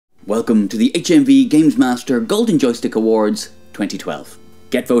Welcome to the HMV Games Master Golden Joystick Awards 2012.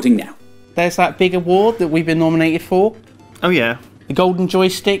 Get voting now. There's that big award that we've been nominated for. Oh yeah. The Golden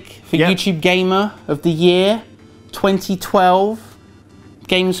Joystick for YouTube Gamer of the Year 2012.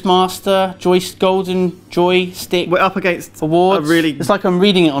 Games Master Golden Joystick. We're up against awards. A really... It's like I'm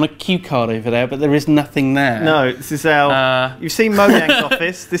reading it on a cue card over there, but there is nothing there. No, this is our... You've seen Mojang's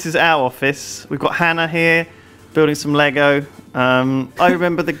office. This is our office. We've got Hannah here, building some Lego. I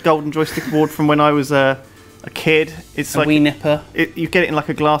remember the Golden Joystick Award from when I was a kid. It's like wee nipper. You get it in like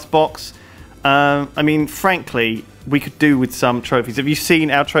a glass box. I mean, frankly, we could do with some trophies. Have you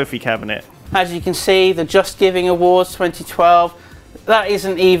seen our trophy cabinet? As you can see, the Just Giving Awards 2012. That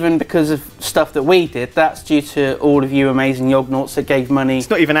isn't even because of stuff that we did. That's due to all of you amazing Yognauts that gave money. It's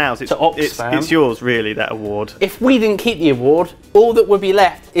not even ours. It's yours, really, that award. If we didn't keep the award, all that would be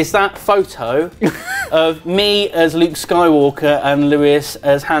left is that photo of me as Luke Skywalker and Lewis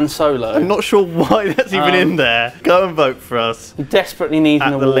as Han Solo. I'm not sure why that's even in there. Go and vote for us. We desperately need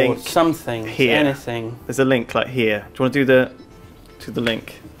an award. Link something. Here. Anything. There's a link like here. Do you want to do the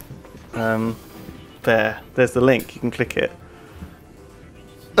link? There. There's the link. You can click it.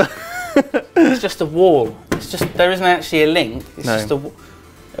 It's just a wall. It's just, there isn't actually a link. It's just a...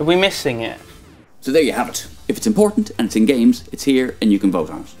 Are we missing it? So there you have it. If it's important and it's in games, it's here and you can vote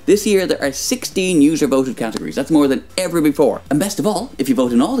on it. This year there are 16 user-voted categories. That's more than ever before. And best of all, if you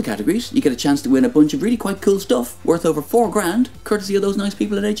vote in all the categories, you get a chance to win a bunch of really quite cool stuff worth over £4 grand, courtesy of those nice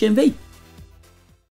people at HMV.